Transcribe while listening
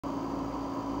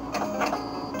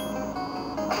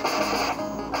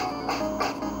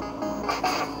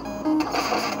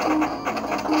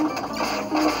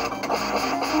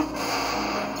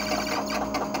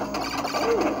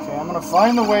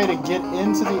find the way to get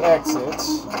into the exit.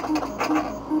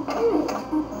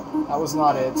 That was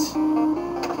not it.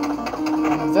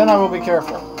 And then I will be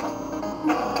careful.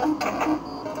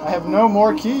 I have no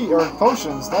more key or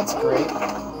potions. That's great.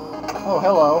 Oh,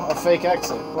 hello. A fake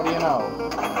exit. What do you know?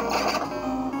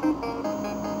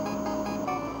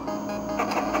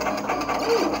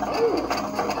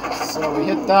 So we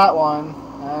hit that one,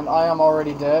 and I am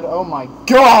already dead. Oh my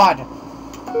god!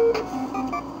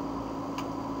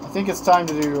 I think it's time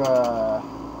to do,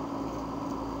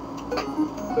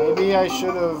 maybe I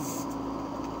should have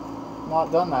not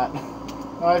done that.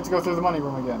 Now I have to go through the money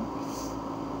room again.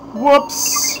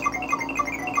 Whoops!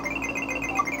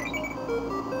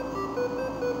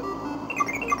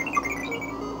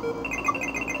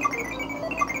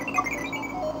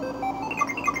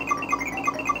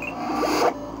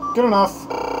 Good enough.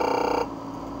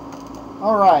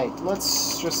 Alright,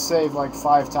 let's just save like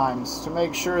 5 times to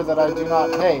make sure that I do not...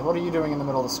 Hey, what are you doing in the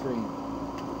middle of the screen?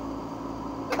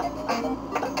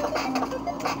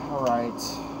 Alright.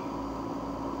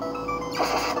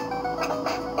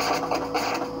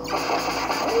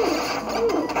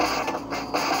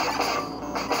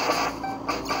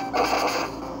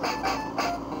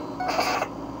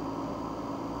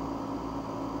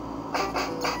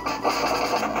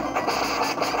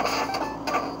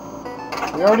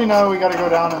 We already know we gotta go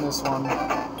down in this one.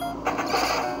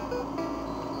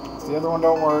 The other one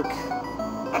don't work.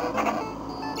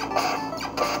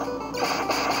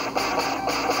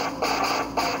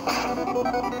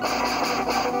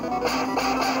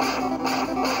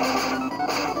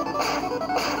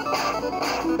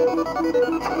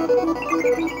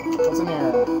 What's in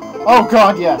here? Oh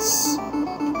god, yes!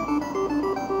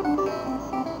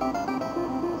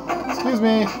 Excuse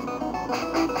me.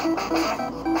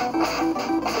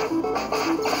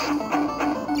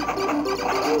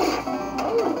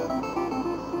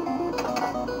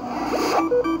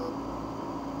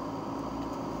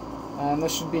 And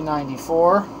this should be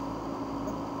 94.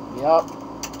 Yup.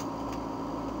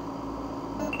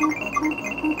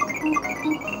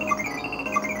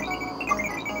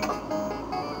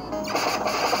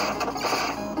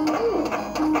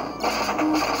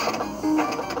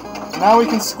 Now we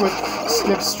can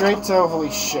skip straight to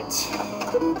holy shit.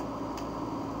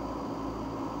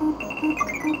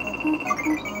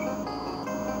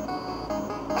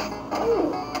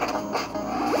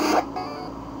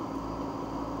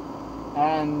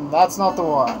 And that's not the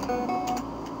one.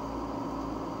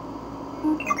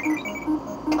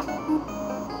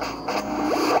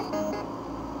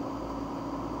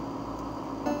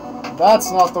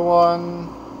 That's not the one.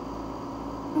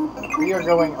 We are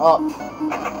going up.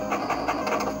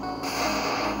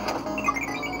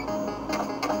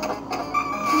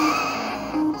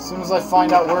 As soon as I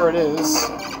find out where it is.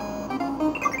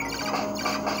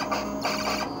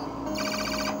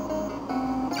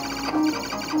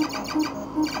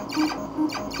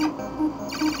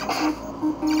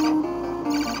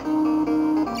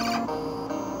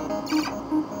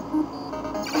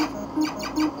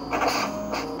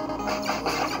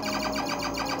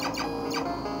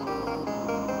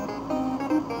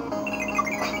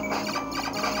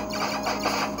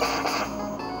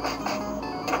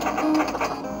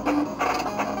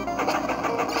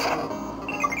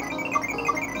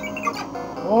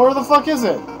 Where the fuck is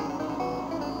it?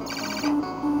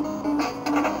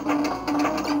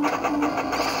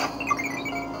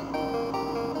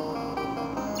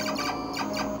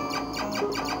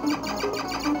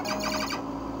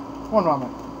 One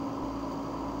moment.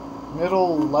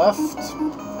 Middle left,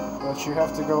 but you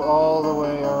have to go all the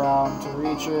way around to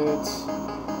reach it.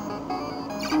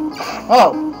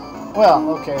 Oh! Well,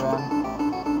 okay then.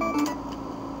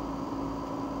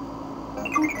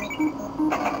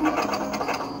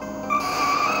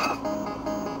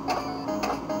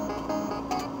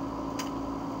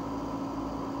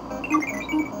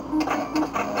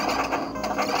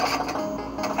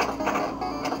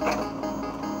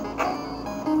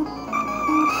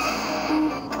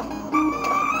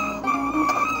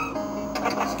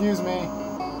 Excuse me.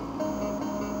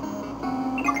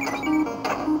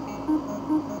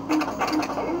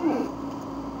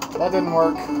 That didn't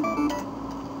work.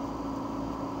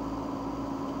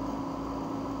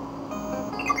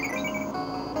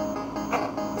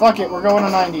 Fuck it, we're going to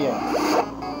 98.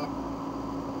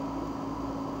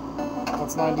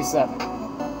 That's 97.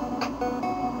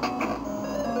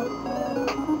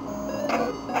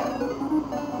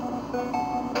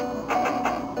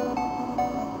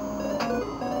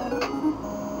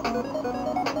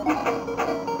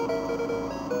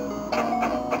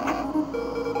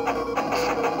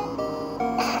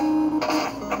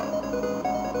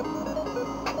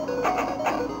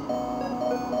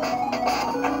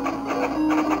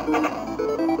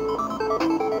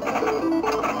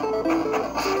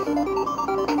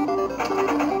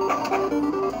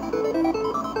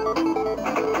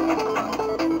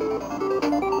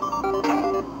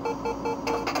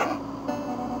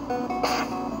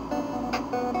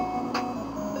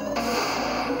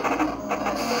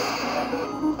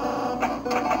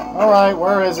 Alright,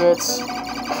 where is it?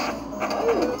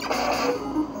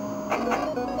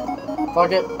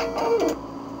 Fuck it.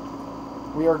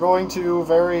 We are going to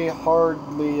very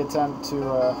hardly attempt to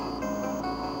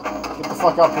get the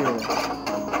fuck up here.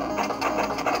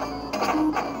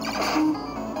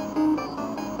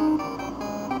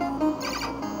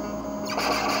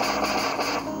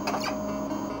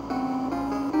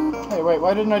 Hey, wait,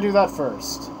 why didn't I do that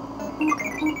first?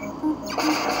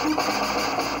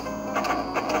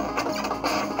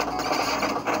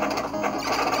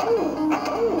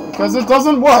 Because it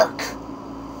doesn't work!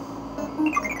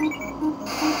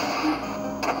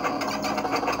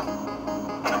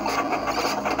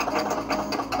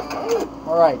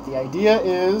 Alright, the idea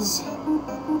is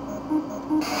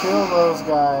kill those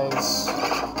guys.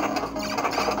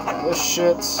 This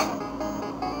shit.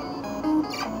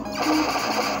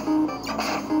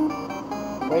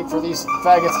 Wait for these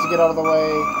faggots to get out of the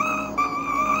way.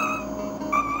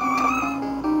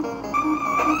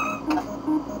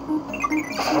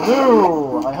 Will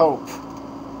do, I hope.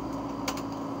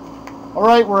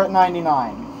 Alright, we're at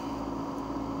 99.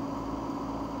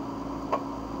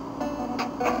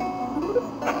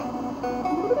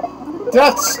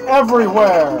 Deaths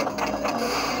everywhere!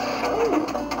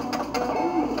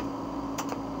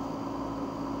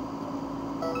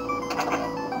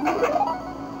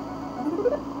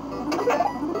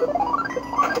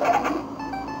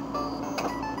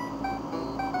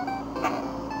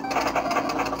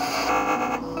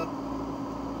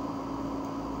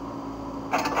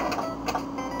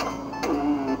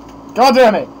 God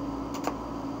damn it!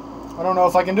 I don't know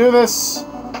if I can do this.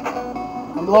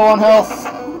 I'm low on health.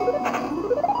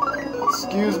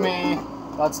 Excuse me.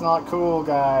 That's not cool,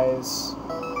 guys.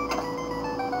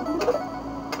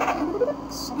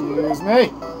 Excuse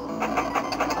me.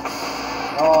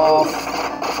 Off.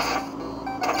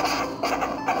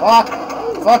 Fuck.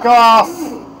 Fuck off.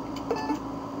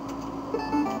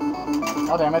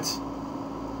 God damn it.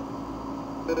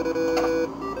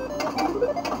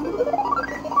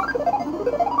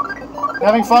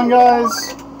 Having fun,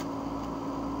 guys?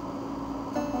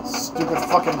 Stupid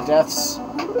fucking deaths.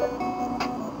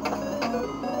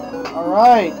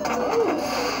 Alright.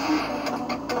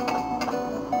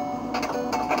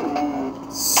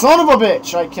 Son of a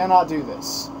bitch! I cannot do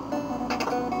this.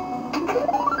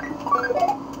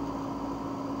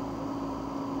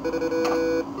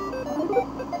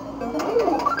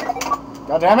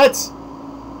 God damn it!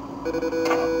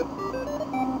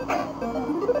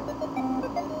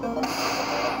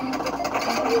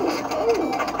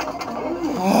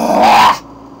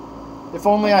 If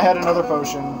only I had another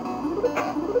potion.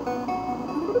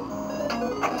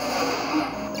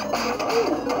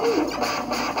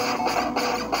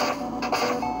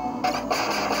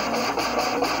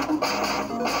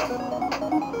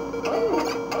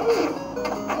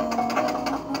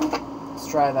 Let's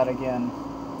try that again.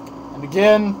 And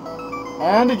again.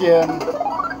 And again.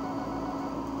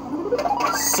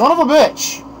 Son of a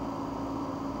bitch!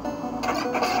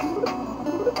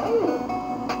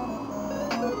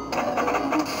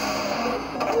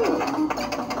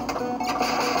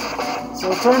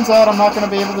 So it turns out I'm not going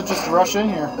to be able to just rush in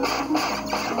here.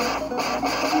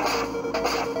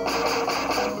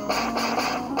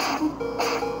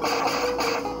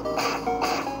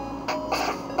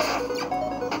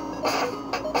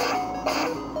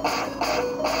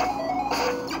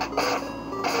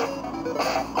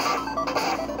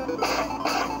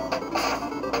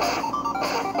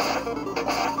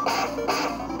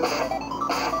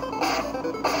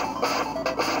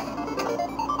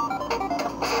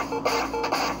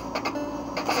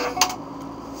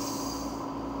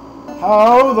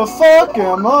 How the fuck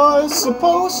am I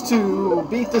supposed to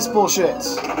beat this bullshit?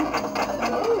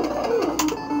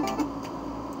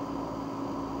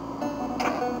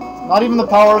 Not even the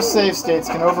power of save states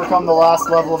can overcome the last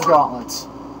level of Gauntlet.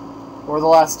 Or the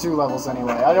last 2 levels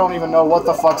anyway. I don't even know what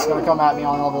the fuck's gonna come at me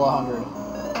on level 100.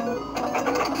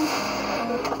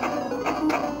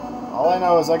 All I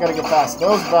know is I gotta get past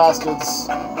those bastards.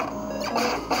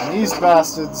 And these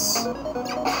bastards.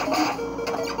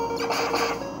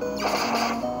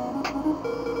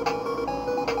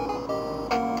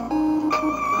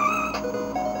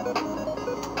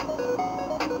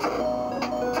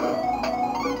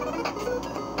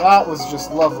 That was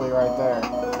just lovely right there.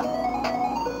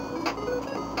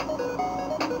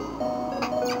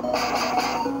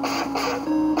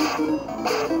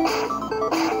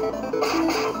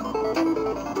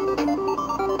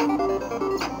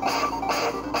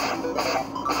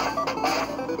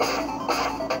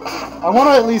 I want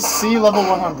to at least see level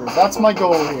 100. That's my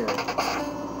goal here.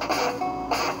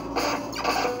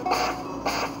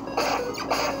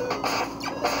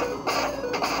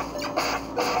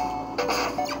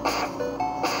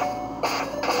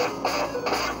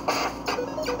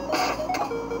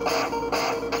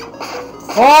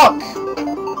 Fuck!